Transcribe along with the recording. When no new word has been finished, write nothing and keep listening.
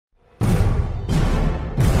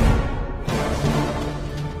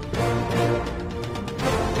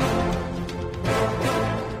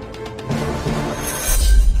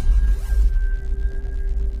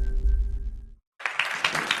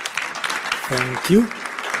Thank you.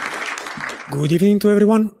 Good evening to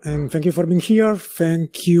everyone, and thank you for being here.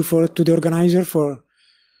 Thank you to the organizer for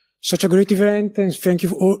such a great event, and thank you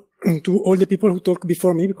to all the people who talked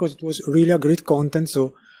before me, because it was really a great content.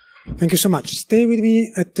 So thank you so much. Stay with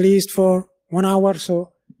me at least for 1 hour,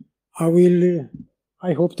 so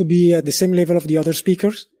I hope to be at the same level of the other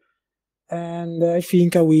speakers, and I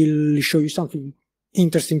think I will show you something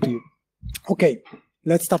interesting to you. Okay,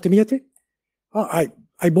 let's start immediately.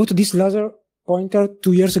 I bought this laser pointer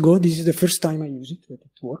 2 years ago. This is the first time I use it. It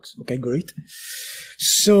works. Okay, great.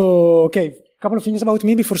 So, okay, a couple of things about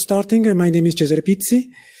me before starting. My name is Cesare Pizzi.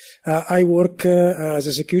 I work as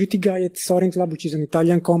a security guy at Sorent Lab, which is an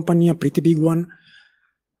Italian company, a pretty big one,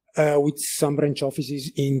 with some branch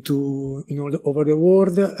offices over the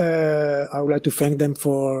world. I would like to thank them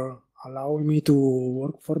for allowing me to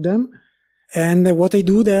work for them. And what I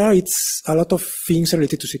do there, it's a lot of things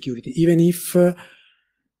related to security, even if,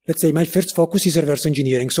 let's say, my first focus is reverse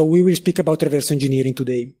engineering. So we will speak about reverse engineering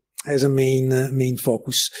today as a main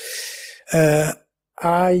focus.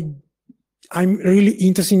 I'm really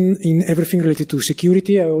interested in everything related to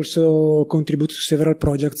security. I also contribute to several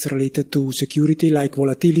projects related to security, like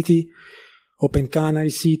volatility, open canary,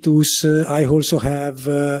 C2s. I also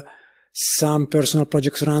have some personal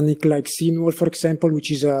projects running, like Simwall, for example,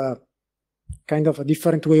 which is a kind of a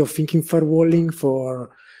different way of thinking firewalling for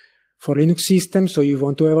Linux systems. So you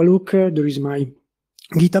want to have a look, there is my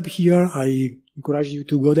GitHub here. I encourage you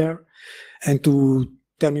to go there and to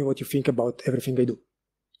tell me what you think about everything I do.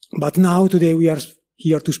 But now, today, we are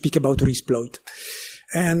here to speak about sploit.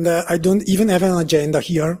 And I don't even have an agenda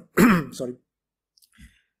here. Sorry.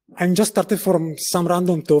 I'm just started from some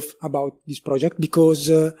random thought about this project,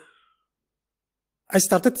 because I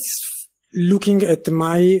started looking at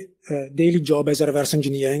my daily job as a reverse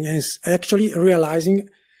engineering, and actually realizing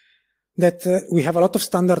that we have a lot of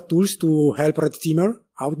standard tools to help red teamer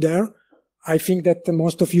out there. I think that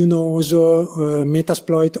most of you know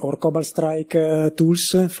Metasploit or Cobalt Strike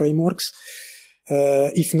tools, frameworks.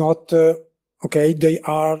 If not, okay, they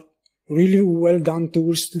are really well done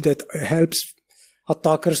tools that helps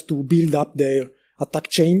attackers to build up their attack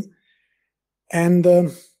chain. And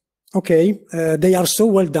okay, they are so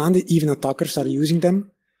well done that even attackers are using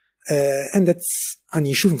them. And that's an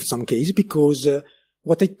issue in some cases, because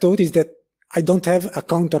what I thought is that I don't have a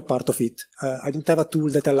counterpart of it. I don't have a tool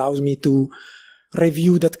that allows me to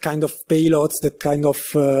review that kind of payloads, that kind of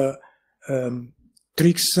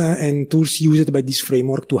tricks and tools used by this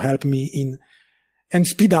framework to help me and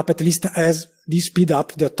speed up, at least as this speed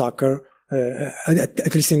up the attacker,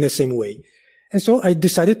 at least in the same way. And so I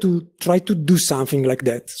decided to try to do something like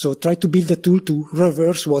that. So try to build a tool to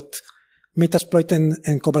reverse what Metasploit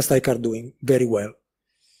and Cobalt Strike are doing very well.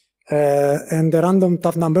 And the random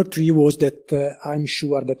thought number 3 was that I'm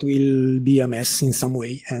sure that will be a mess in some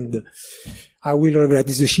way, and I will regret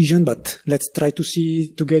this decision, but let's try to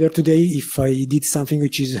see together today if I did something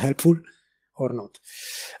which is helpful or not.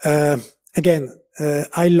 Again,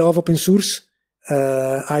 I love open source.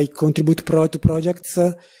 I contribute to projects.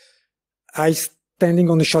 I standing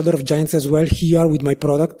on the shoulder of giants as well here with my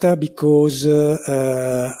product, because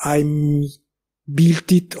I'm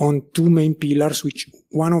built it on 2 main pillars, which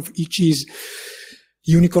one of each is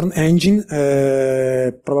Unicorn Engine.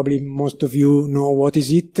 Probably most of you know what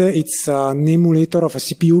is it. It's an emulator of a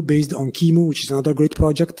CPU based on QEMU, which is another great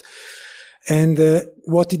project. And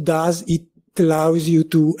what it does, it allows you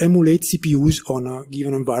to emulate CPUs on a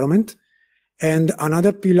given environment. And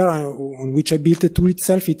another pillar on which I built the tool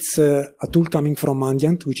itself, it's a tool coming from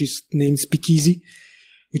Mandiant, which is named Pizzi,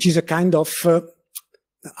 which is a kind of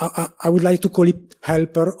I would like to call it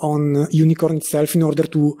helper on Unicorn itself, in order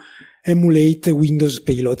to emulate Windows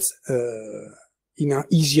payloads in an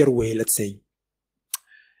easier way, let's say.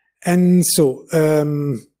 And so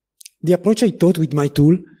the approach I thought with my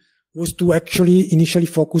tool was to actually initially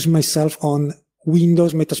focus myself on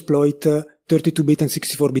Windows Metasploit 32-bit and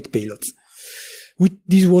 64-bit payloads.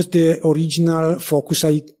 This was the original focus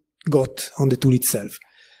I got on the tool itself.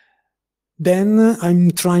 Then I'm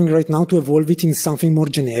trying right now to evolve it in something more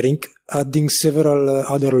generic, adding several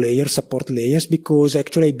other layers, support layers, because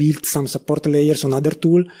actually I built some support layers on other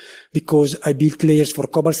tool, because I built layers for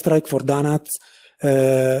Cobalt Strike, for Donuts,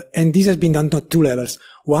 and this has been done at 2 levels.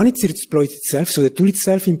 One, it's exploit itself, so the tool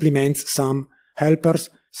itself implements some helpers,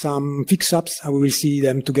 some fix-ups, we will see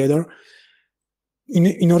them together,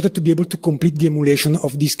 in order to be able to complete the emulation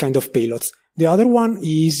of this kind of payloads. The other one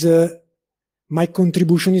is my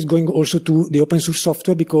contribution is going also to the open source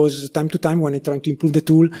software, because time to time when I try to improve the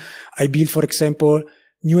tool, I build, for example,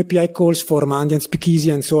 new API calls for Mandiant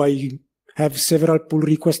Pizzi, and so I have several pull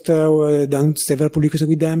requests, done several pull requests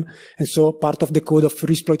with them. And so part of the code of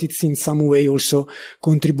Resploit is in some way also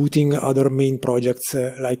contributing other main projects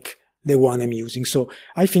like the one I'm using. So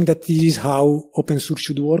I think that this is how open source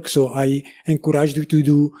should work. So I encourage you to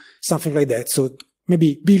do something like that. So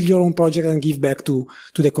maybe build your own project and give back to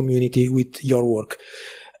the community with your work.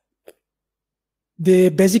 The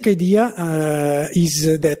basic idea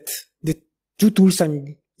is that the two tools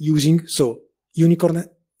I'm using, so Unicorn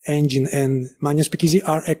Engine and Magnus Pizzi,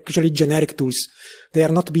 are actually generic tools. They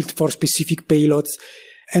are not built for specific payloads.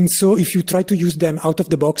 And so if you try to use them out of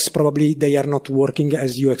the box, probably they are not working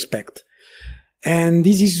as you expect. And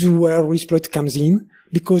this is where Resploit comes in,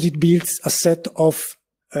 because it builds a set of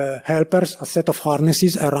helpers, a set of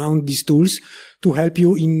harnesses around these tools to help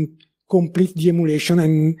you in complete the emulation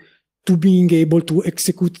and to being able to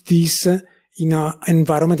execute this in an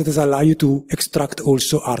environment that does allow you to extract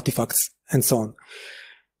also artifacts and so on.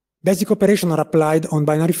 Basic operations are applied on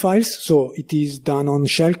binary files, so it is done on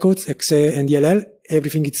shellcodes, exe and DLL.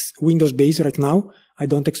 Everything is Windows-based right now. I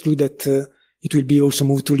don't exclude that it will be also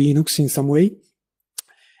moved to Linux in some way.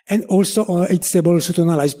 And also it's able also to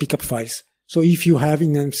analyze pickup files. So if you have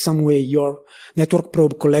in some way your network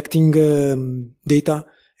probe collecting data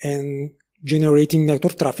and generating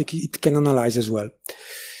network traffic, it can analyze as well.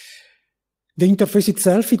 The interface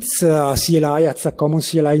itself, it's a CLI, it's a common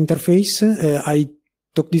CLI interface. I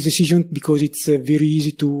took this decision because it's very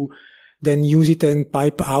easy to then use it and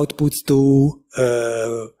pipe outputs to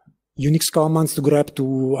Unix commands to grab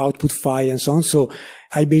to output file and so on. So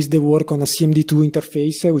I based the work on a CMD2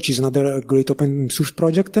 interface, which is another great open source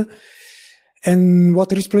project. And what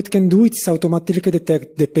Resploit can do, it's automatically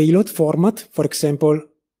detect the payload format. For example,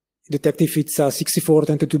 detect if it's a 64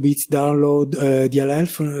 32 bits download DLL,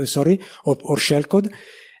 or shellcode,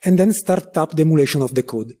 and then start up the emulation of the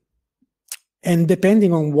code. And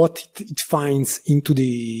depending on what it finds into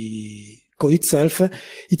the code itself,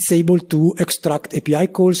 it's able to extract API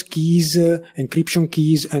calls, keys, encryption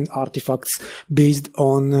keys, and artifacts based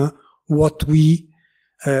on what we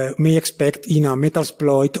may expect in a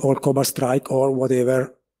Metasploit or Cobalt Strike or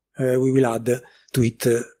whatever we will add to it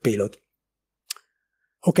payload.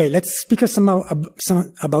 Okay, let's speak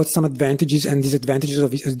about some advantages and disadvantages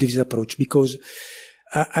of this approach, because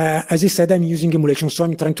as I said, I'm using emulation, so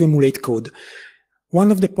I'm trying to emulate code.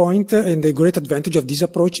 One of the points and the great advantage of this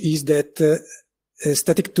approach is that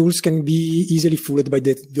static tools can be easily fooled by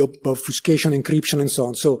the obfuscation, encryption, and so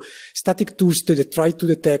on. So static tools that try to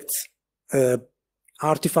detect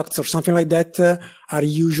artifacts or something like that are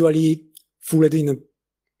usually fooled in a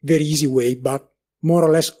very easy way, but more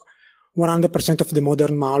or less 100% of the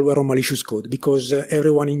modern malware or malicious code, because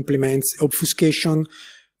everyone implements obfuscation,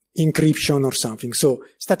 encryption, or something. So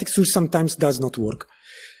static tools sometimes does not work.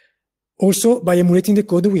 Also, by emulating the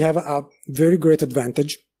code, we have a very great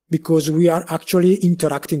advantage because we are actually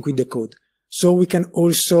interacting with the code. So we can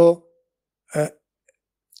also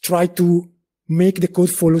try to make the code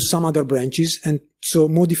follow some other branches and so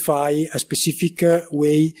modify a specific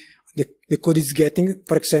way the code is getting.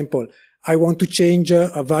 For example, I want to change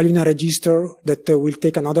a value in a register that will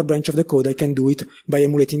take another branch of the code. I can do it by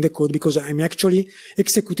emulating the code because I'm actually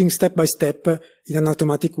executing step by step in an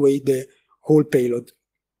automatic way the whole payload.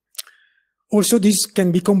 Also, this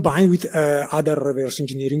can be combined with other reverse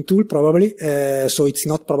engineering tool, probably. So it's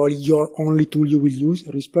not probably your only tool you will use,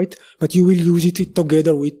 Resploit, but you will use it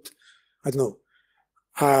together with, I don't know,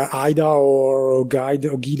 IDA or Guide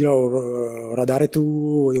or Ghidra or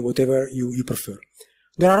Radare2, whatever you prefer.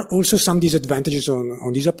 There are also some disadvantages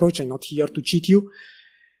on this approach. I'm not here to cheat you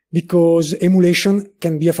because emulation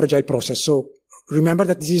can be a fragile process. So remember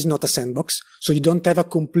that this is not a sandbox. So you don't have a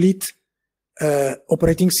complete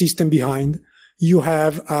operating system behind. You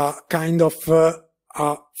have a kind of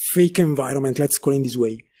a fake environment, let's call it this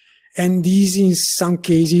way. And this in some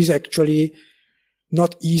cases actually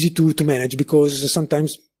not easy to manage because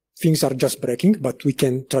sometimes things are just breaking, but we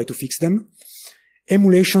can try to fix them.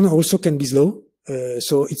 Emulation also can be slow.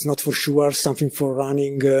 So it's not for sure something for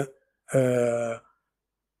running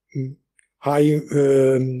high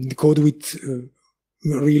code with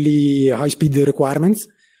really high speed requirements.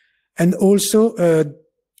 And also,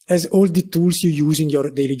 as all the tools you use in your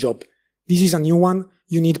daily job, this is a new one.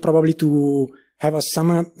 You need probably to have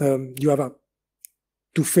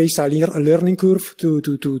to face a learning curve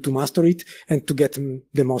to master it and to get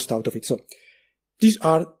the most out of it. So these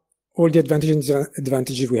are all the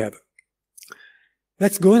advantages we have.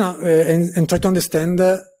 Let's go now and try to understand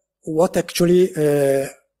what actually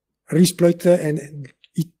Resploit and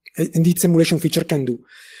its emulation feature can do.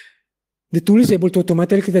 The tool is able to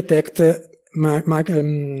automatically detect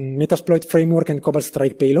Metasploit framework and Cobalt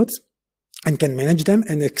Strike payloads. and can manage them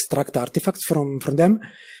and extract artifacts from them.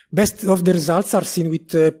 Best of the results are seen with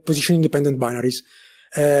position-independent binaries.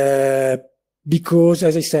 Because,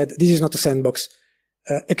 as I said, this is not a sandbox.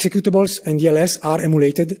 Executables and DLS are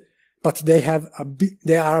emulated, but they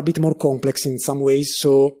are a bit more complex in some ways.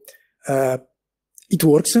 So it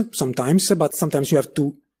works sometimes, but sometimes you have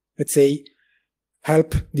to, let's say,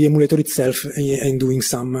 help the emulator itself in doing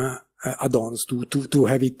some add-ons to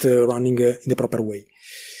have it running in the proper way.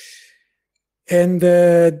 And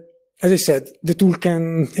as I said, the tool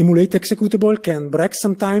can emulate executable, can break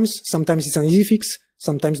sometimes. Sometimes it's an easy fix,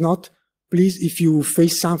 sometimes not. Please, if you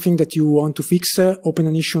face something that you want to fix, open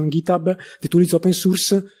an issue on GitHub. The tool is open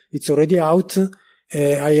source. It's already out.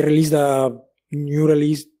 I released a new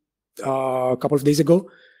release a couple of days ago.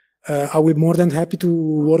 I will be more than happy to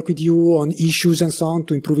work with you on issues and so on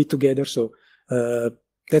to improve it together. So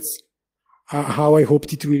that's how I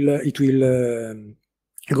hoped it will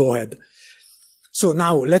go ahead. So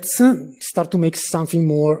now let's start to make something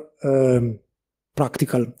more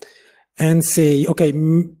practical and say, okay,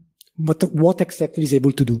 but what exactly is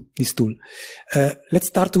able to do this tool? Let's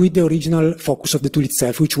start with the original focus of the tool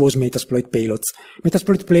itself, which was Metasploit payloads.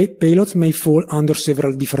 Metasploit payloads may fall under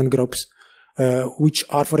several different groups, which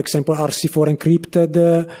are, for example, RC4 encrypted,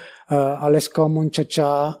 a less common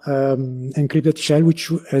Cha-Cha encrypted shell,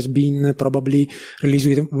 which has been probably released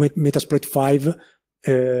with Metasploit 5,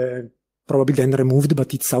 probably then removed,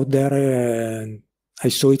 but it's out there. I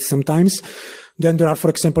saw it sometimes. Then there are, for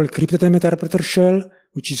example, encrypted interpreter shell,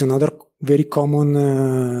 which is another very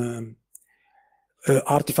common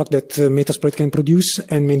artifact that Metasploit can produce,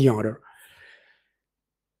 and many other.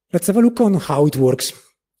 Let's have a look on how it works.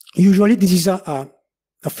 Usually, this is a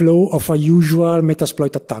flow of a usual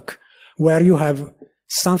Metasploit attack, where you have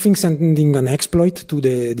something sending an exploit to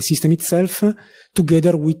the system itself,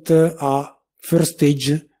 together with a first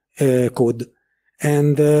stage code.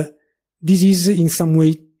 And this is in some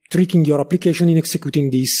way tricking your application in executing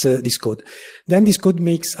this code. Then this code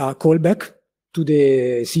makes a callback to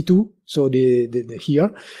the C2, so the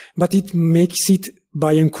here, but it makes it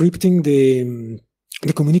by encrypting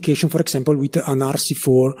the communication, for example, with an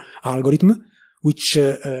RC4 algorithm, which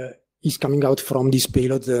is coming out from this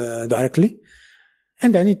payload directly.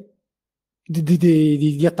 And then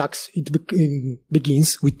the attacks,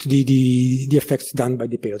 begins with the effects done by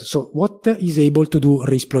the payload. So what is able to do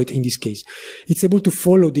REsploit in this case? It's able to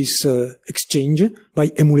follow this exchange by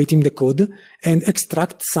emulating the code and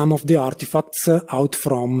extract some of the artifacts out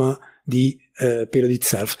from the payload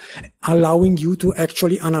itself, allowing you to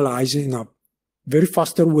actually analyze in a very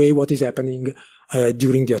faster way what is happening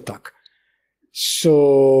during the attack.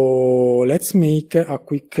 So let's make a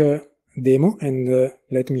quick demo and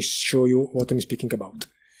let me show you what I'm speaking about.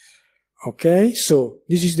 Okay, so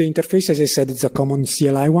this is the interface. As I said, it's a common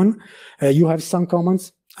CLI one. You have some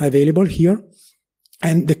commands available here.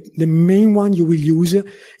 And the main one you will use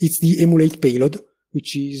is the emulate payload,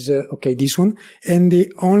 which is, okay, this one. And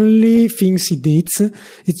the only things it needs,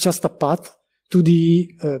 it's just a path to the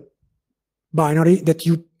binary that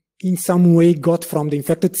you in some way got from the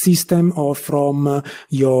infected system or from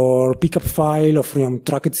your pickup file or from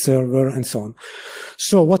tracked server and so on.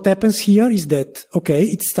 So what happens here is that, okay,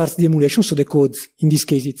 it starts the emulation. So the code, in this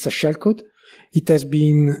case, it's a shell code. It has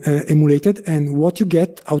been emulated. And what you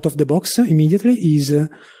get out of the box immediately is,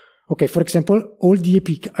 okay, for example, all the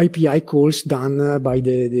API calls done by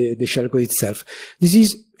the shell code itself. This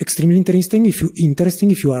is extremely interesting if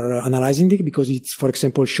you are analyzing it, because it's, for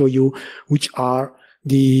example, show you which are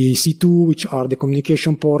the C2, which are the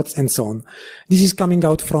communication ports, and so on. This is coming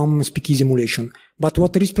out from Speakeasy emulation. But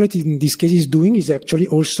what REsploit in this case is doing is actually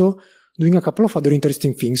also doing a couple of other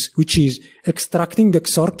interesting things, which is extracting the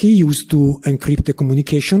XOR key used to encrypt the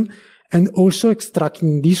communication, and also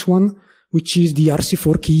extracting this one, which is the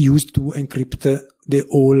RC4 key used to encrypt the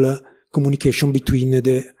whole communication between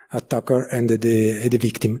the attacker and the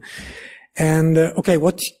victim. And okay,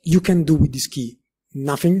 what you can do with this key?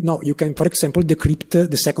 Nothing. No, you can, for example, decrypt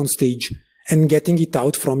the second stage and getting it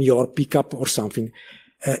out from your pickup or something.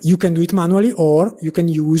 You can do it manually, or you can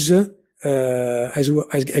use, again,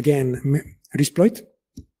 REsploit,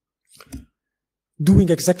 doing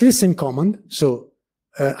exactly the same command. So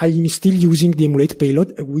I'm still using the emulate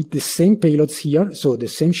payload with the same payloads here. So the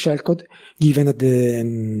same shellcode given at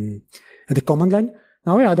the command line.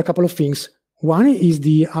 Now I add a couple of things. One is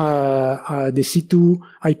the C2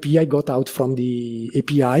 IP I got out from the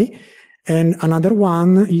API, and another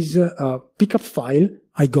one is a pickup file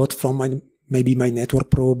I got from maybe my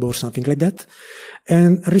network probe or something like that,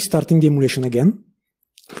 and restarting the emulation again.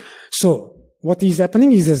 So what is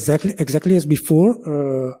happening is exactly as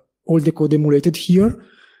before. All the code emulated here.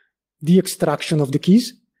 the extraction of the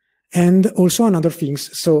keys, and also another things.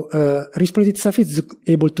 So RESPloit itself is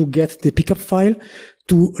able to get the pickup file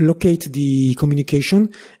to locate the communication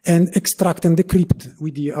and extract and decrypt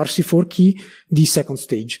with the RC4 key the second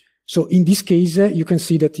stage. So in this case, you can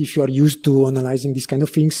see that if you are used to analyzing these kind of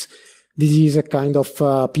things, this is a kind of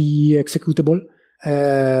PE executable,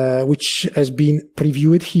 which has been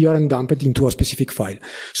previewed here and dumped into a specific file.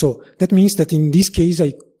 So that means that in this case,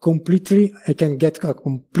 I can get a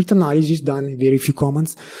complete analysis done in very few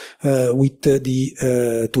commands with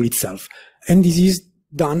the tool itself. And this is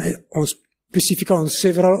done specifically on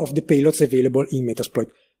several of the payloads available in Metasploit.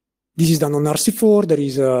 This is done on RC4, there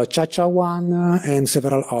is a Cha-Cha one, and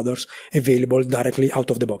several others available directly out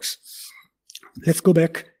of the box. Let's go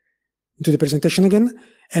back to the presentation again,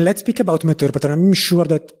 and let's speak about Meterpreter. I'm sure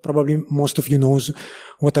that probably most of you knows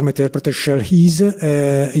what a Meterpreter shell is.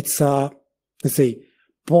 It's a, let's say,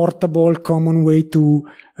 portable, common way to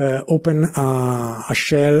open a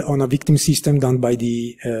shell on a victim system done by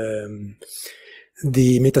the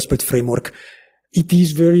Metasploit framework. It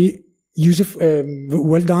is very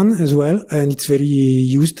well done as well, and it's very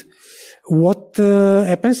used. What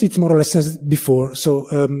happens, it's more or less as before. So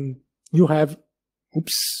you have,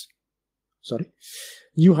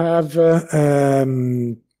 you have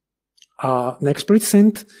an exploit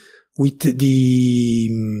sent with the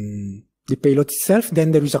payload itself.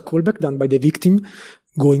 Then there is a callback done by the victim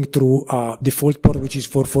going through a default port, which is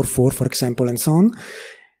 444, for example, and so on.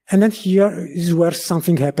 And then here is where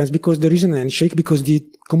something happens, because there is an handshake, because the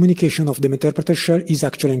communication of the Meterpreter shell is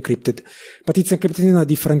actually encrypted. But it's encrypted in a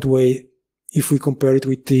different way if we compare it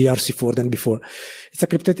with the RC4 than before. It's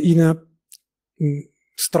encrypted in a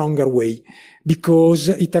stronger way, because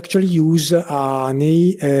it actually uses an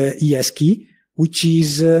AES key, which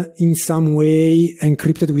is in some way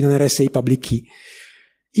encrypted with an RSA public key.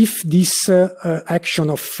 If this action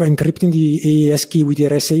of encrypting the AES key with the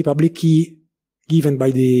RSA public key given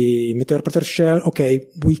by the Meterpreter shell, okay,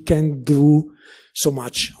 we can do so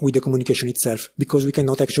much with the communication itself, because we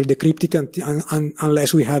cannot actually decrypt it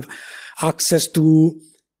unless we have access to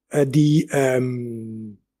the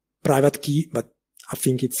private key, but I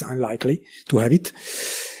think it's unlikely to have it.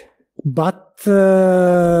 But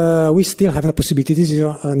we still have a possibility. This is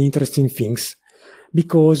an interesting thing,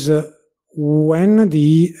 because when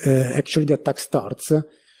the actually the attack starts,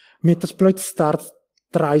 Metasploit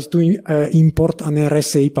tries to import an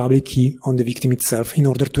RSA public key on the victim itself in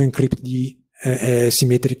order to encrypt the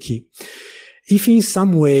symmetric key. If in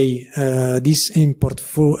some way this import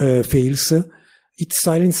fails, it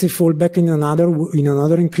silences fallback in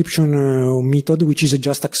another encryption method, which is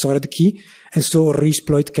just a XORed key, and so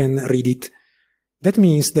RESPloit can read it. That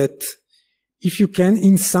means that if you can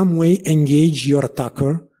in some way engage your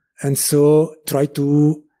attacker and so try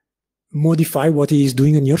to modify what he is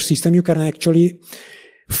doing in your system, you can actually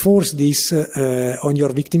force this on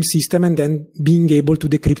your victim system, and then being able to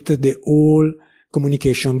decrypt the whole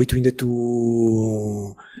communication between the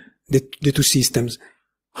two systems.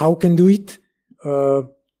 How can do it? There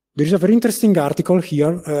is a very interesting article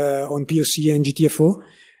here on POC and GTFO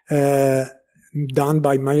done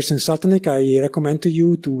by Myers and Saltanek. I recommend to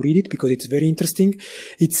you to read it because it's very interesting.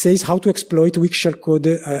 It says how to exploit weak shell code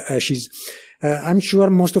hashes. I'm sure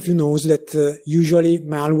most of you knows that usually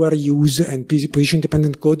malware use and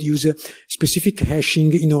position-dependent code use specific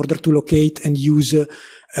hashing in order to locate and use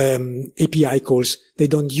API calls. They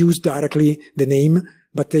don't use directly the name,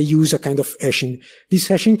 but they use a kind of hashing. This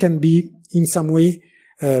hashing can be in some way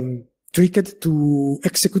tricked to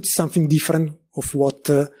execute something different of what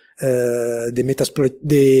the Metasploit,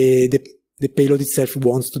 the payload itself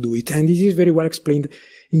wants to do it. And this is very well explained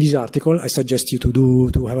in this article. I suggest you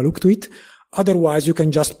to have a look to it. Otherwise, you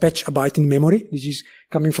can just patch a byte in memory. This is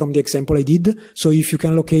coming from the example I did. So if you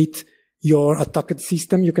can locate your attacked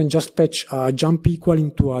system, you can just patch a jump equal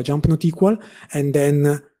into a jump not equal, and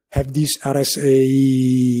then have this RSA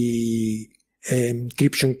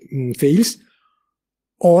encryption fails.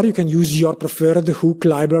 Or you can use your preferred hook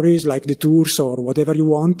libraries like the Tours or whatever you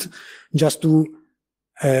want, just to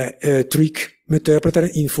trick Meterpreter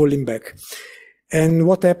in falling back. And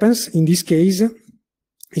what happens in this case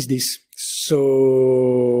is this.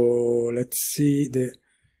 So let's see the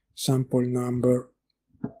sample number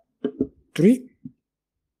 3.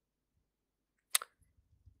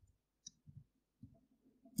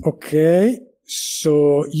 Okay,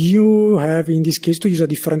 so you have in this case to use a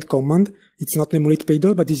different command. It's not emulate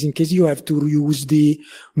payload, but in case you have to use the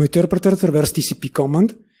Meterpreter reverse TCP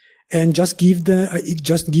command and just give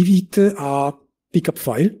it a pickup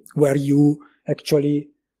file where you actually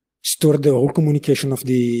store the whole communication of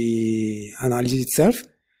the analysis itself.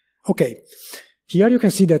 Okay, Here you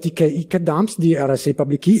can see that it dumps the RSA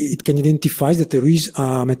public key. It can identify that there is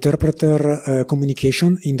interpreter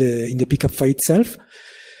communication in the pickup file itself.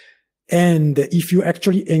 And if you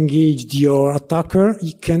actually engage your attacker,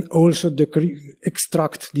 it can also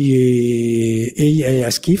extract the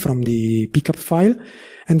AES key from the pickup file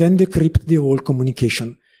and then decrypt the whole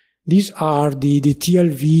communication. These are the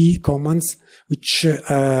TLV commands, which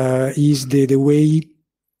is the way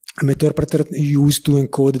an interpreter used to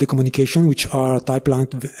encode the communication, which are type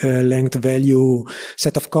length value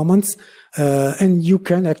set of commands. And you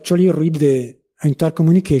can actually read the entire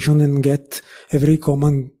communication and get every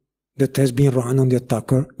command that has been run on the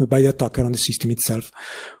attacker, by the attacker on the system itself,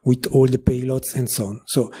 with all the payloads and so on.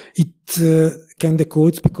 So it can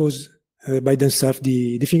decode because by themselves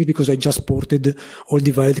the thing is because I just ported all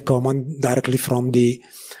the valid command directly from the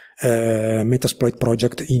Metasploit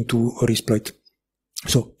project into Resploit.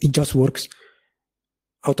 So it just works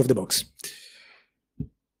out of the box.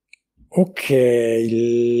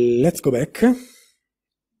 Okay, let's go back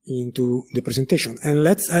into the presentation. And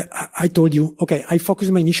I told you, okay, I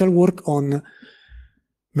focused my initial work on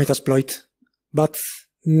Metasploit, but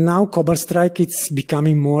now Cobalt Strike, it's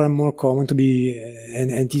becoming more and more common to be, and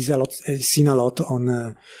it is seen a lot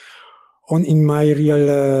in my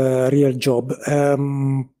real job.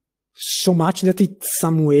 So much that in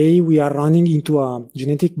some way we are running into a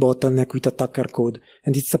genetic bottleneck with attacker code.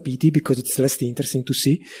 And it's a pity because it's less interesting to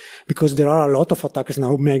see, because there are a lot of attackers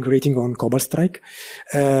now migrating on Cobalt Strike.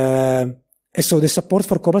 And so the support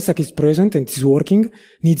for Cobalt Strike is present and is working,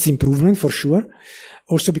 needs improvement for sure.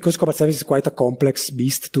 Also because Cobalt Strike is quite a complex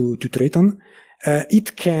beast to treat on.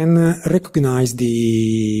 It can recognize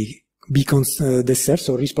the beacons themselves,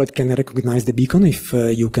 so Resploit can recognize the beacon if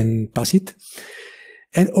you can pass it.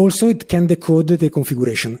 And also it can decode the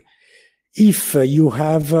configuration. If you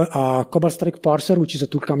have a Cobalt Strike parser, which is a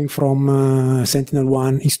tool coming from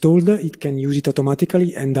Sentinel-1 installed, it can use it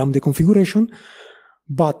automatically and dump the configuration.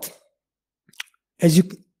 But as you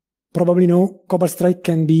probably know, Cobalt Strike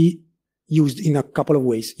can be used in a couple of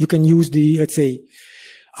ways. You can use the, let's say,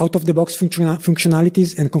 out-of-the-box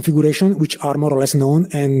functionalities and configuration, which are more or less known,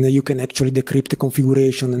 and you can actually decrypt the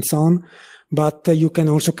configuration and so on. But you can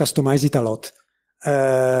also customize it a lot.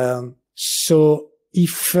 So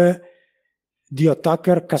if the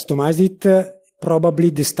attacker customizes it,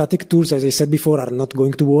 probably the static tools, as I said before, are not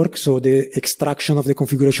going to work. So the extraction of the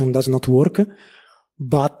configuration does not work.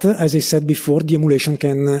 But as I said before, the emulation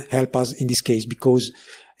can help us in this case, because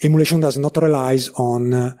emulation does not rely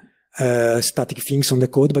on static things on the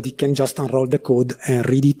code, but it can just unroll the code and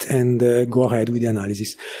read it and go ahead with the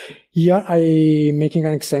analysis. Here I'm making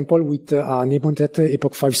an example with an Ebontet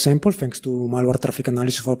Epoch 5 sample, thanks to Malware Traffic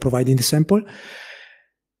Analysis for providing the sample.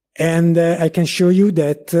 And I can show you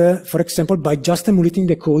that, for example, by just emulating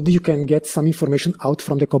the code, you can get some information out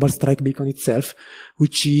from the Cobalt Strike beacon itself,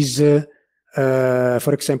 which is,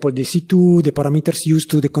 for example, the C2, the parameters used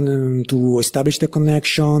to establish the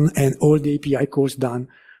connection, and all the API calls done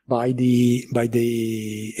by the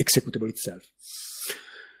executable itself.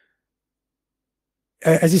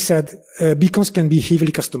 As I said, beacons can be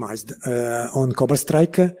heavily customized on Cobalt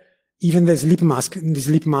Strike. Even the sleep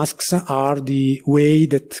masks are the way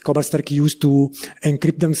that Cobalt Strike used to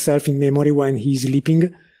encrypt themselves in memory when he's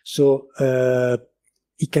sleeping, so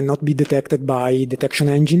it cannot be detected by detection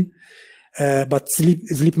engine. But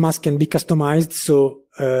sleep mask can be customized, so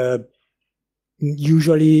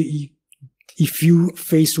usually if you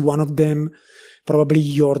face one of them, probably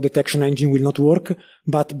your detection engine will not work.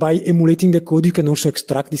 But by emulating the code, you can also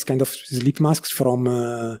extract this kind of sleep masks from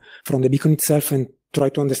the beacon itself and try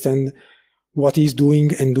to understand what it's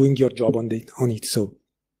doing and doing your job on it. So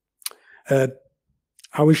I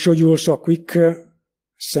will show you also a quick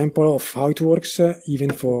sample of how it works,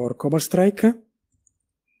 even for Cobalt Strike.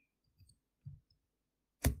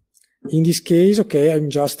 In this case, okay, I'm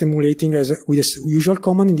just emulating with the usual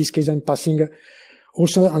command. In this case, I'm passing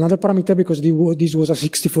also another parameter because this was a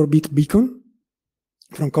 64-bit beacon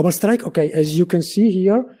from Cobalt Strike. Okay, as you can see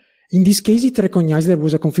here, in this case, it recognized there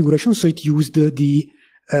was a configuration, so it used the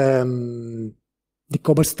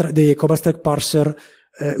Cobalt Strike parser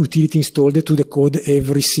utility installed to decode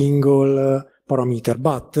every single parameter.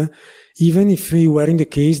 But even if we were in the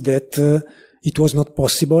case that it was not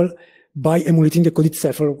possible, by emulating the code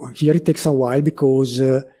itself, here it takes a while because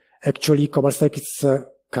actually Cobalt Strike is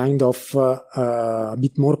kind of a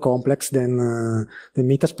bit more complex than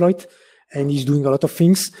Metasploit, and is doing a lot of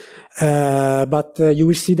things. But you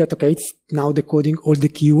will see that, okay, it's now decoding all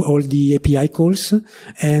the API calls.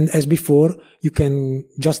 And as before, you can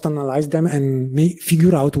just analyze them and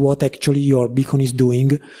figure out what actually your beacon is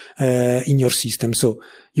doing in your system. So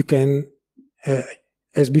you can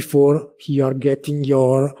as before, here getting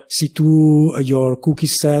your C2, your cookie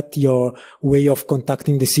set, your way of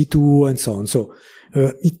contacting the C2, and so on. So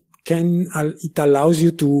it allows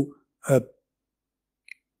you to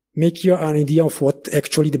make you an idea of what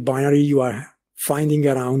actually the binary you are finding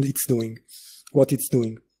around it's doing, what it's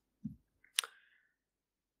doing.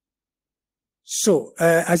 So,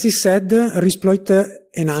 as I said, Resploit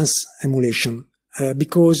enhance emulation,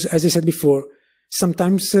 because as I said before,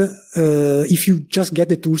 sometimes if you just get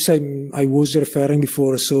the tools I was referring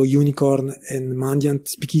before, so Unicorn and Mandiant,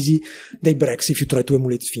 Pizzi, they break if you try to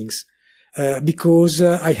emulate things. Because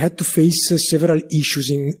I had to face several issues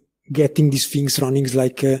in getting these things running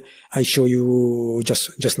like I show you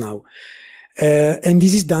just now. And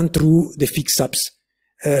this is done through the fix-ups.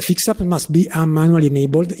 Fix-up must be manually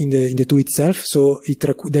enabled in the tool itself, so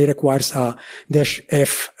they requires a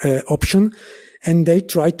 -F option, and they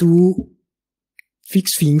try to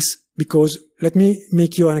fix things, because let me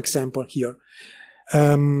make you an example here.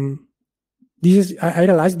 I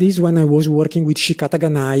realized this when I was working with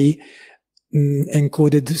Shikata-Ganai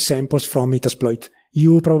encoded samples from Metasploit.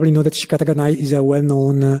 You probably know that Shikata-Ganai is a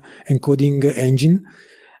well-known encoding engine,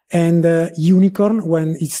 and Unicorn,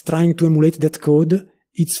 when it's trying to emulate that code,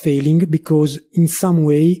 it's failing because in some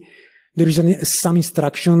way there is some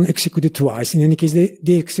instruction executed twice. In any case,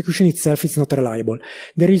 the execution itself is not reliable.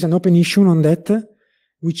 There is an open issue on that,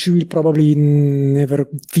 which will probably never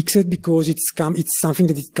fix it, because it's something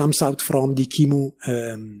that it comes out from the Kimu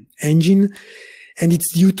engine, and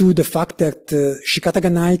it's due to the fact that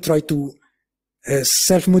Shikata-Ganai tried to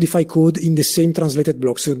self-modify code in the same translated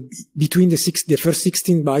block, so between the first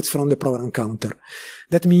 16 bytes from the program counter.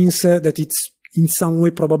 That means that it's in some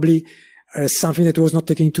way probably something that was not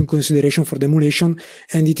taken into consideration for the emulation,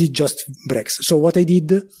 and it just breaks. So what I did,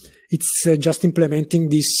 it's just implementing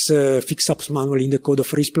this fix-ups manually in the code of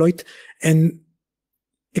Resploit and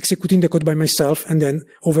executing the code by myself, and then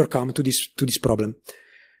overcome to this problem.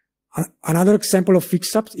 Another example of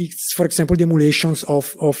fix-ups is, for example, the emulations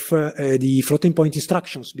of the floating point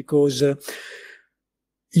instructions, because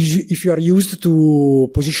if you are used to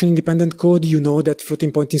position independent code, you know that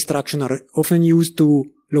floating point instructions are often used to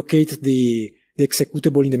locate the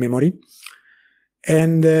executable in the memory.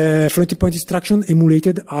 And floating point instructions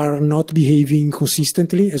emulated are not behaving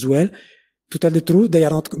consistently as well. To tell the truth, they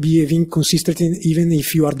are not behaving consistently even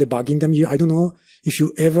if you are debugging them. I don't know if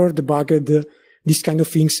you ever debugged these kind of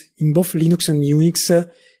things in both Linux and Unix.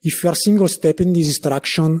 If you are single stepping this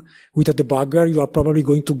instruction with a debugger, you are probably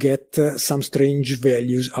going to get some strange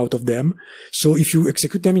values out of them. So if you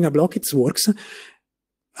execute them in a block, it works.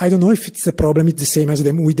 I don't know if it's a problem. It's the same as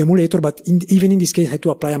with the emulator, but even in this case, I had to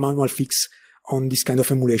apply a manual fix on this kind of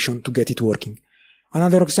emulation to get it working.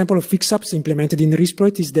 Another example of fix-ups implemented in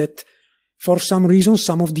Resploit is that for some reason,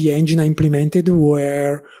 some of the engine I implemented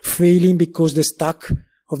were failing because the stack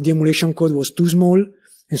of the emulation code was too small.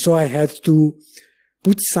 And so I had to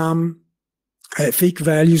put some fake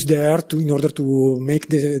values there in order to make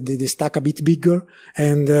the stack a bit bigger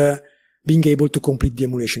and being able to complete the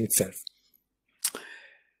emulation itself.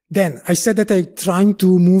 Then I said that I'm trying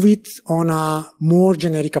to move it on a more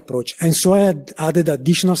generic approach. And so I had added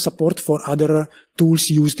additional support for other tools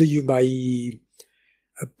used by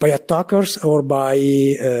attackers or by,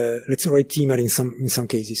 let's say, red teamer in some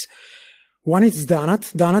cases. One is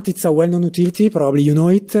Donut. Donut, it's a well-known utility. Probably you know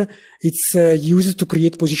it. It's used to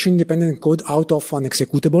create position-independent code out of an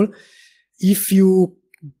executable. If you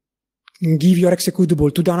give your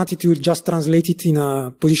executable to Donut, it will just translate it in a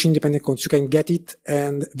position-independent code. So you can get it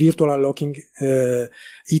and virtual unlocking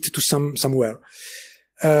it to somewhere.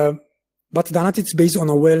 But Donut, it's based on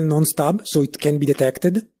a well-known stub, so it can be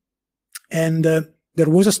detected. And there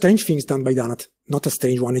was a strange thing done by Donut. Not a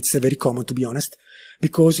strange one. It's very common, to be honest,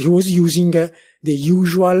 because he was using the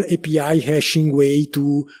usual API hashing way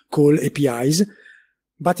to call APIs,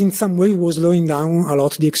 but in some way he was slowing down a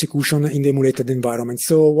lot the execution in the emulated environment.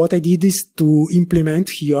 So what I did is to implement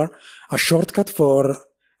here a shortcut for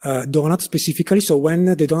Donut specifically. So when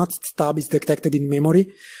the Donut stub is detected in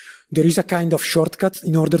memory, there is a kind of shortcut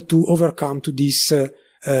in order to overcome to this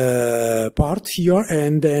part here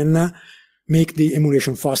and then make the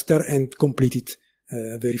emulation faster and complete it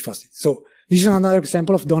very fast. So this is another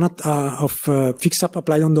example of Donut, of fix-up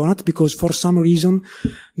applied on Donut, because for some reason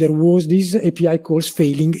there was these API calls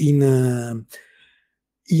failing in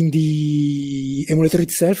the emulator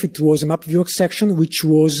itself. It was a map view section which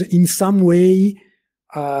was in some way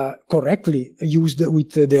correctly used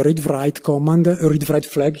with the read-write command, read-write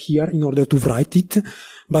flag here in order to write it.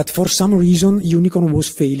 But for some reason, Unicorn was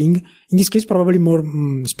failing. In this case, probably more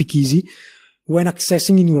Speakeasy when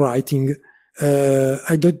accessing in writing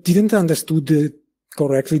I didn't understood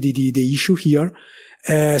correctly the issue here.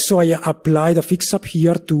 So I applied a fix-up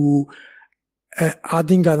here to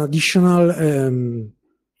adding an additional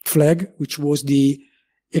flag, which was the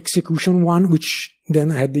execution one, which then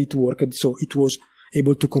had it worked, so it was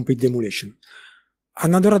able to complete the emulation.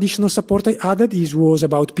 Another additional support I added was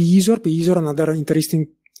about PESOR. PESOR, another interesting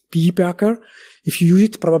PE packer. If you use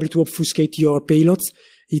it probably to obfuscate your payloads,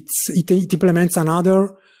 it implements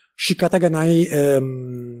another Shikata-Ganai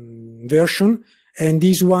version, and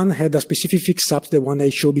this one had a specific fix-up, the one I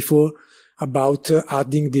showed before, about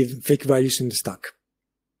adding the fake values in the stack.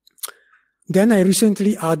 Then I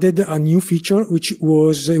recently added a new feature, which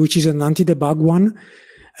is an anti-debug one.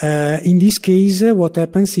 In this case, what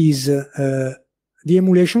happens is the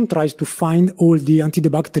emulation tries to find all the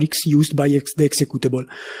anti-debug tricks used by the executable.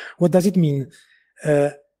 What does it mean?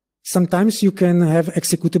 Sometimes you can have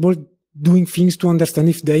executable doing things to understand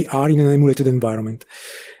if they are in an emulated environment.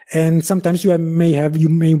 And sometimes you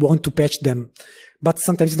may want to patch them, but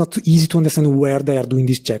sometimes it's not easy to understand where they are doing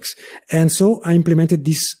these checks. And so I implemented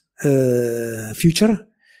this feature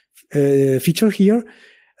here.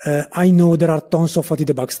 I know there are tons of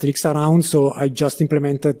anti-debug tricks around, so I just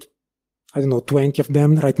implemented, I don't know, 20 of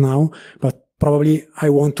them right now, but probably I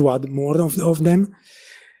want to add more of them.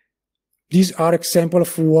 These are examples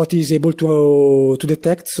of what is able to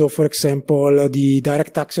detect. So, for example, the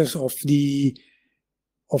direct access of these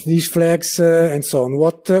flags and so on.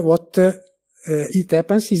 What it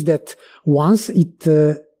happens is that once it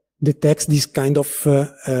detects this kind of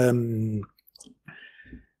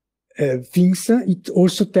things, it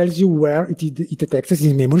also tells you where it detects it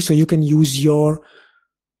in memory, so you can use your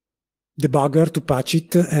debugger to patch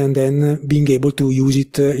it and then being able to use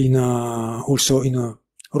it also in a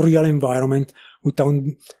real environment without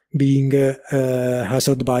being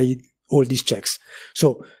hassled by all these checks.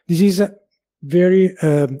 So this is very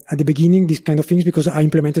at the beginning, these kind of things, because I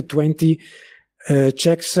implemented 20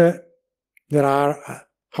 checks. There are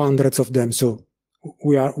hundreds of them, so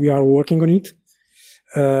we are working on it.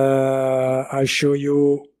 I'll show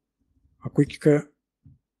you a quick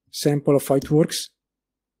sample of how it works.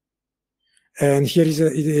 And here is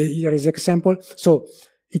an example. So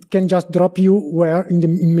it can just drop you where in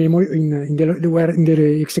memory, where in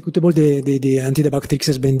the executable the anti-debug tricks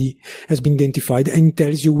has been identified, and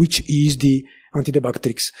tells you which is the anti-debug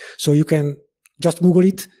tricks. So you can just Google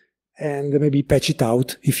it and maybe patch it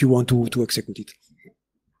out if you want to execute it.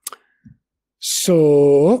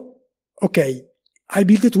 So, okay, I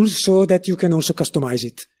built the tools so that you can also customize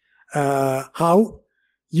it. How?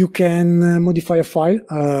 You can modify a file.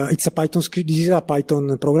 It's a Python script. This is a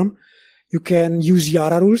Python program. You can use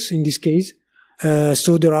Yara rules in this case.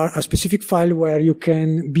 So there are a specific file where you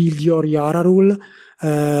can build your Yara rule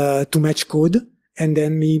to match code, and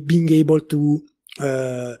then being able to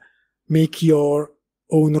make your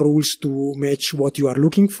own rules to match what you are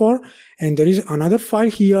looking for. And there is another file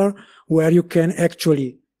here where you can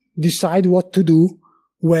actually decide what to do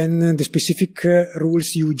when the specific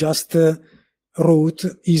rules you just wrote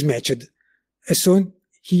is matched. And so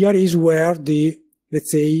here is where the,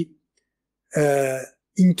 let's say,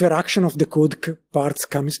 interaction of the code parts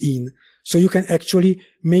comes in. So you can actually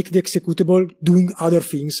make the executable doing other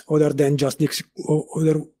things other than just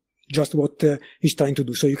just what it's trying to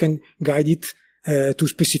do. So you can guide it to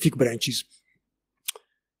specific branches.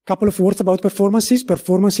 Couple of words about performances.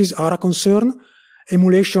 Performances are a concern.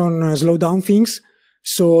 Emulation slow down things,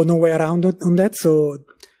 so no way around on that. So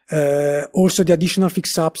also the additional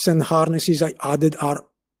fix-ups and harnesses I added are,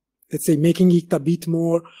 let's say, making it a bit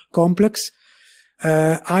more complex.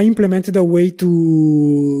 I implemented a way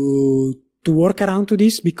to work around to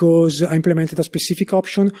this, because I implemented a specific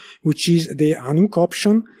option, which is the unhook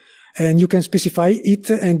option, and you can specify it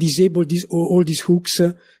and disable all these hooks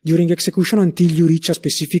during execution until you reach a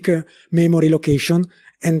specific memory location,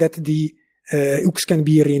 and that the hooks can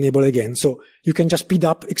be re-enabled again. So you can just speed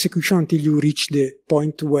up execution until you reach the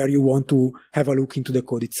point where you want to have a look into the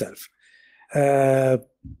code itself.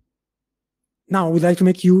 Now I would like to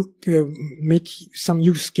make some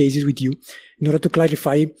use cases with you in order to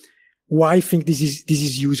clarify why I think this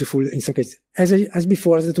is useful in some cases. As I told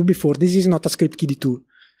before, this is not a script kiddie tool.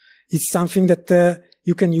 It's something that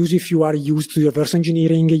you can use if you are used to reverse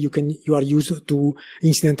engineering. You are used to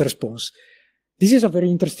incident response. This is a very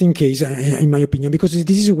interesting case, in my opinion, because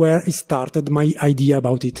this is where it started, my idea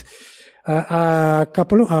about it. A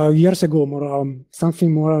couple of years ago,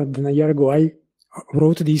 something more than a year ago, I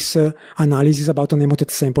wrote this analysis about an emotet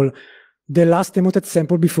sample, the last emotet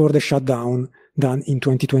sample before the shutdown. done in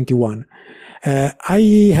 2021.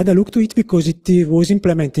 I had a look to it because it was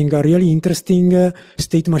implementing a really interesting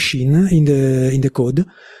state machine in the code,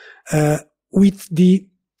 with the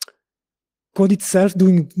code itself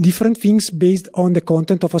doing different things based on the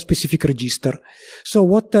content of a specific register. So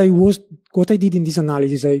what I did in this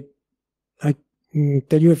analysis, I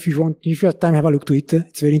tell you if you have time, have a look to it.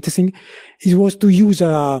 It's very interesting. It was to use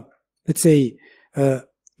let's say, a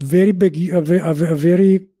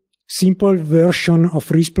very simple version of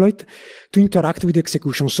sploit to interact with the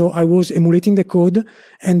execution. So I was emulating the code,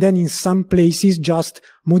 and then in some places just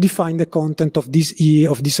modifying the content of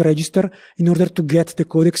this register in order to get the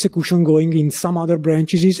code execution going in some other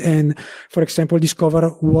branches, and, for example, discover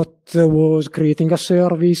what was creating a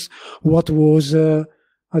service, what was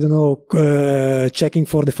I don't know, checking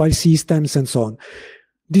for the file systems and so on.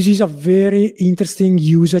 This is a very interesting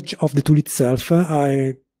usage of the tool itself.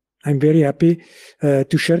 I'm very happy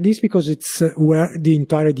to share this because it's where the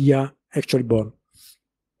entire idea actually born.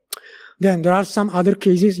 Then there are some other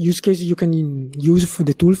use cases you can use for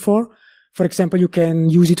the tool for. For example, you can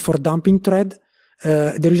use it for dumping thread.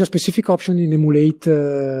 There is a specific option in the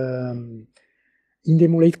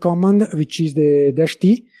emulate command, which is the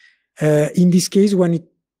 -t. In this case, when it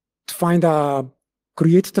find a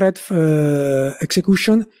create thread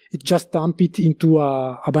execution, it just dump it into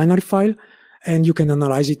a binary file, and you can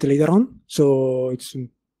analyze it later on. So it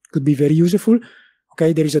could be very useful.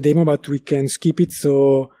 Okay, there is a demo, but we can skip it.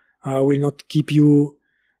 So I will not keep you.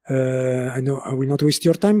 I will not waste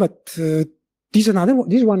your time. But this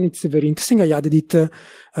one, it's very interesting. I added it a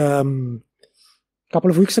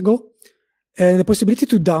couple of weeks ago. The possibility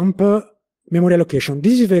to dump memory allocation.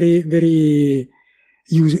 This is very, very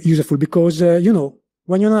useful because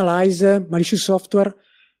when you analyze malicious software,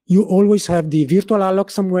 you always have the virtual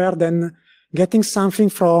alloc somewhere, then getting something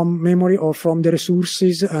from memory or from the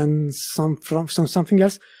resources and from something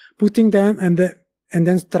else, putting them and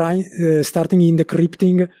then starting in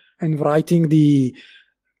decrypting and writing the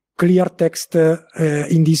clear text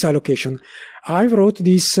in this allocation. I wrote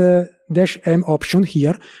this -m option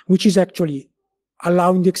here, which is actually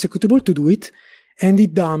allowing the executable to do it, and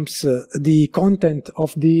it dumps the content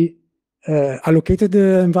of the allocated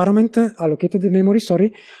memory,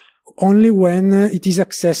 only when it is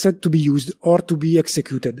accessed to be used or to be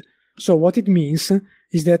executed. So what it means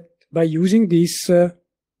is that by using this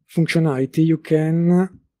functionality, you can,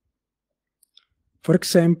 for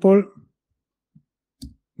example,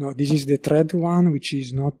 no, this is the thread one, which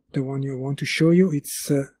is not the one you want to show you.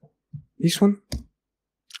 It's this one.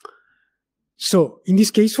 So in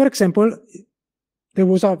this case, for example, there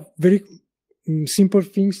was a very simple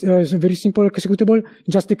very simple executable,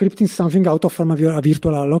 just decrypting something out of from a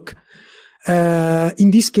virtual alloc. In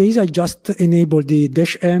this case, I just enabled the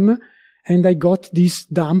 -m, and I got this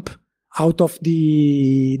dump out of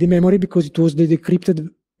the memory because it was the decrypted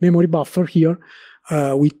memory buffer here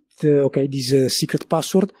with this secret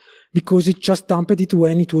password, because it just dumped it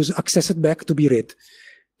when it was accessed back to be read.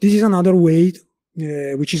 This is another way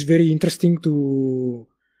which is very interesting to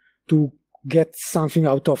get something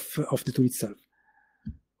out of the tool itself.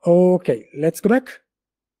 Okay, let's go back.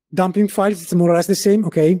 Dumping files, it's more or less the same.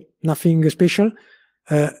 Okay, nothing special.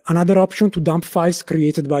 Another option to dump files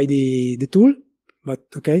created by the tool, but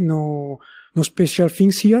okay, no special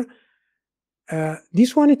things here.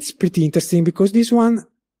 This one, it's pretty interesting because this one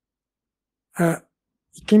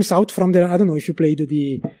it came out from I don't know if you played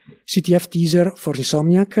the CTF teaser for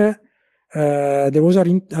Insomnihack. There was a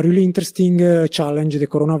really interesting challenge, the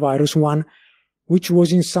coronavirus one, which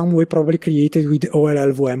was in some way probably created with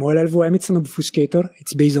OLLVM. OLLVM, it's an obfuscator.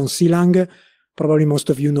 It's based on CLang. Probably most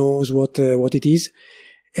of you knows what it is.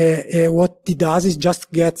 What it does is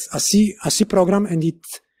just gets a C program, and it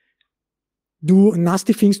do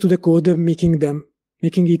nasty things to the code, making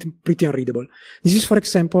it pretty unreadable. This is, for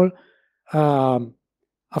example,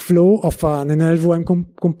 a flow of an LLVM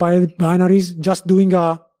compiled binaries, just doing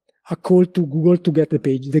a call to Google to get the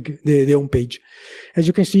page, the home page. As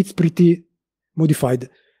you can see, it's pretty modified.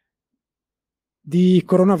 The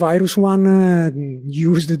coronavirus one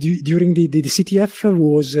used during the CTF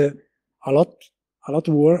was a lot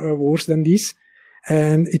worse than this,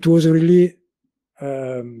 and it was really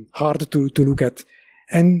hard to look at.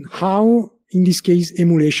 And how, in this case,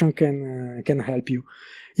 emulation can help you.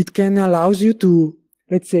 It can allow you to,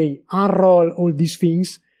 let's say, unroll all these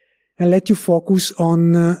things and let you focus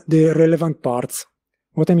on the relevant parts.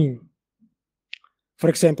 What I mean? For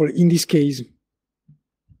example, in this case,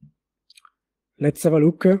 let's have a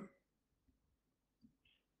look.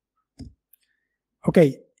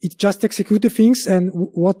 Okay, it just executes the things, and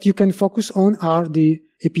what you can focus on are the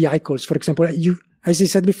API calls. For example, as I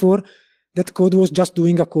said before, that code was just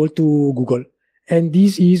doing a call to Google. And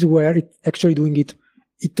this is where it actually doing it.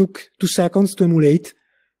 It took 2 seconds to emulate.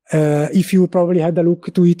 If you probably had a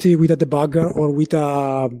look to it with a debugger or with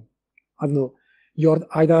a, I don't know, your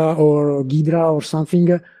IDA or Ghidra or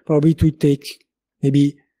something, probably it would take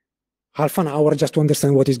maybe half an hour just to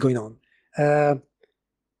understand what is going on.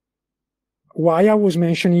 Why I was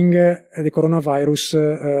mentioning the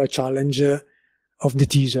coronavirus challenge of the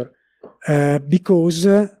teaser? Because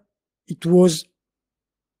it was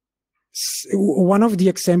one of the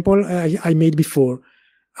example I made before,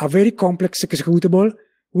 a very complex executable,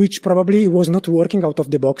 which probably was not working out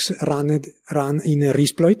of the box, run in a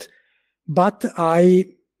sploit, but I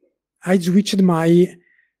switched my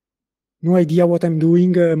no idea what I'm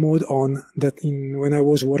doing mode on that when I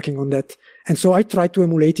was working on that. And so I tried to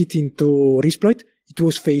emulate it into Resploit. It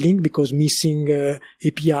was failing because missing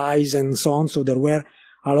APIs and so on. So there were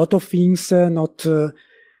a lot of things not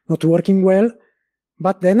working well.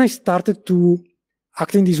 But then I started to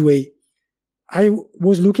act in this way. I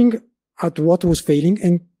was looking at what was failing,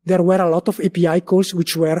 and there were a lot of API calls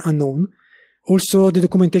which were unknown. Also, the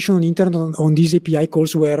documentation on the internet on these API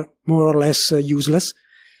calls were more or less useless.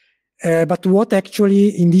 But what actually,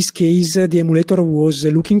 in this case, the emulator was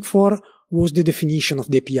looking for was the definition of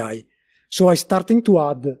the API. So I started to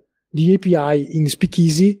add the API in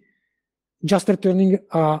Speakeasy, just returning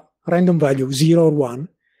a random value, 0 or 1.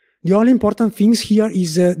 The only important things here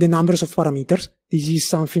is the numbers of parameters. This is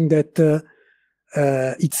something that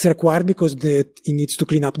it's required because it needs to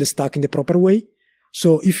clean up the stack in the proper way.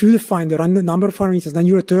 So if you define the random number of parameters, then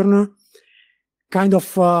you return kind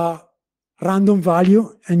of random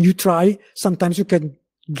value and you try. Sometimes you can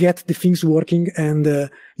get the things working and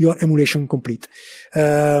your emulation complete.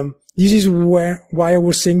 This is why I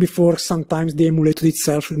was saying before, sometimes the emulator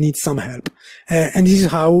itself needs some help. And this is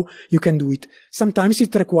how you can do it. Sometimes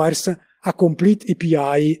it requires a complete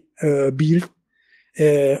API build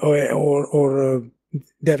or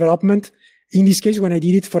development. In this case, when I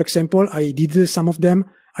did it, for example, I did some of them.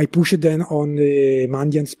 I pushed them on the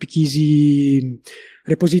Mandiant Speakeasy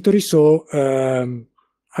repository. So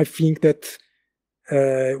I think that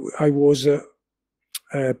I was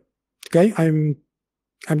okay.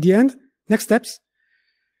 I'm the end. Next steps.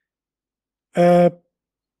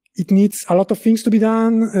 It needs a lot of things to be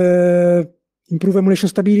done. Improve emulation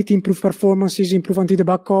stability, improve performances, improve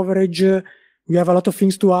anti-debug coverage. We have a lot of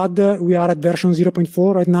things to add. We are at version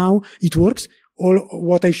 0.4 right now. It works. All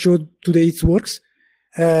what I showed today, it works.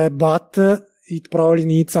 But it probably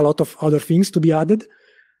needs a lot of other things to be added.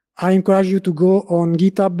 I encourage you to go on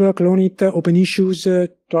GitHub, clone it, open issues,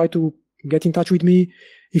 try to get in touch with me.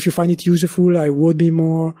 If you find it useful, I would be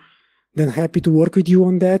more than happy to work with you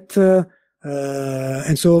on that.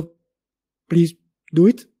 And so please do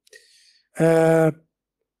it.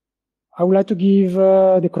 I would like to give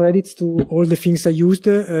the credits to all the things I used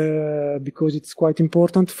because it's quite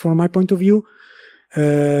important from my point of view.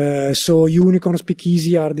 So Unicorn,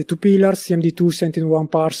 Speakeasy are the two pillars. CMD2, Sentinel-1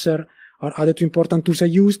 parser are other two important tools I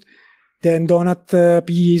used. Then Donut,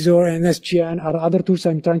 Pizzi, and SGN are other tools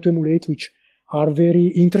I'm trying to emulate, which are very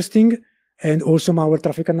interesting. And also our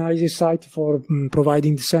traffic analysis site for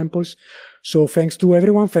providing the samples. So thanks to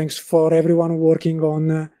everyone. Thanks for everyone working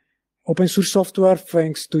on open source software.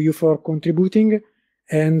 Thanks to you for contributing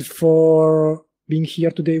and for being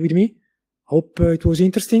here today with me. Hope it was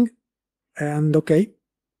interesting. And okay,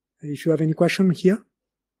 if you have any question here.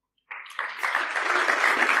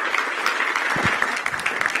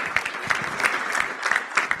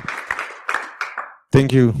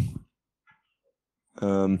 Thank you.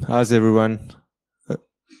 Has everyone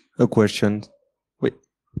a question? Wait.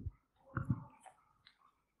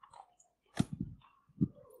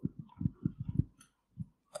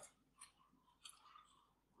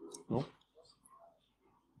 No?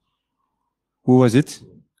 Who was it?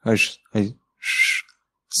 I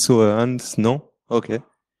saw a hand. No? Okay.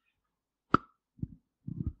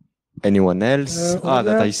 Anyone else? That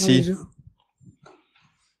I see.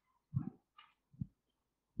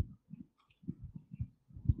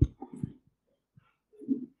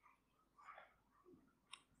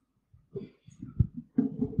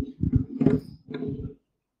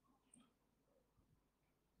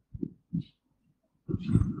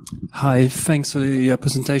 Hi, thanks for the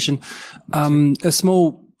presentation. A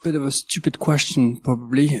small bit of a stupid question,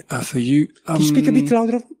 probably, for you. Can you speak a bit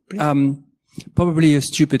louder, please? Probably a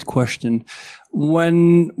stupid question.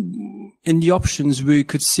 When in the options, we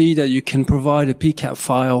could see that you can provide a PCAP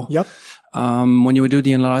file. Yep. When you do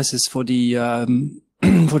the analysis for the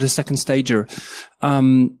for the second stager,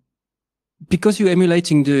 because you're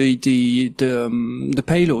emulating the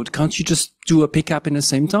payload, can't you just do a PCAP in the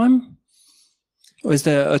same time? Is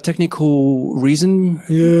there a technical reason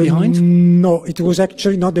behind? No, it was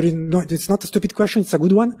actually not. It's not a stupid question. It's a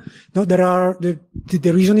good one. No,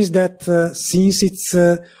 the reason is that since it's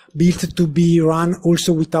built to be run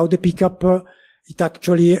also without the pickup, it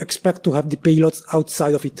actually expects to have the payloads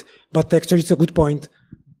outside of it. But actually, it's a good point.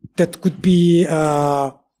 That could be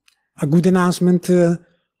a good enhancement to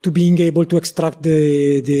being able to extract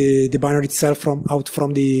the binary itself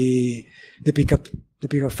from the pickup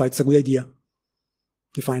file. It's a good idea.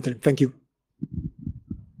 Definitely. Thank you.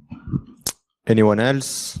 Anyone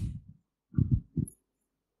else?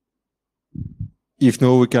 If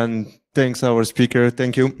no, we can thank our speaker.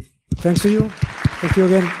 Thank you. Thanks to you. Thank you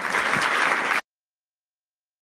again.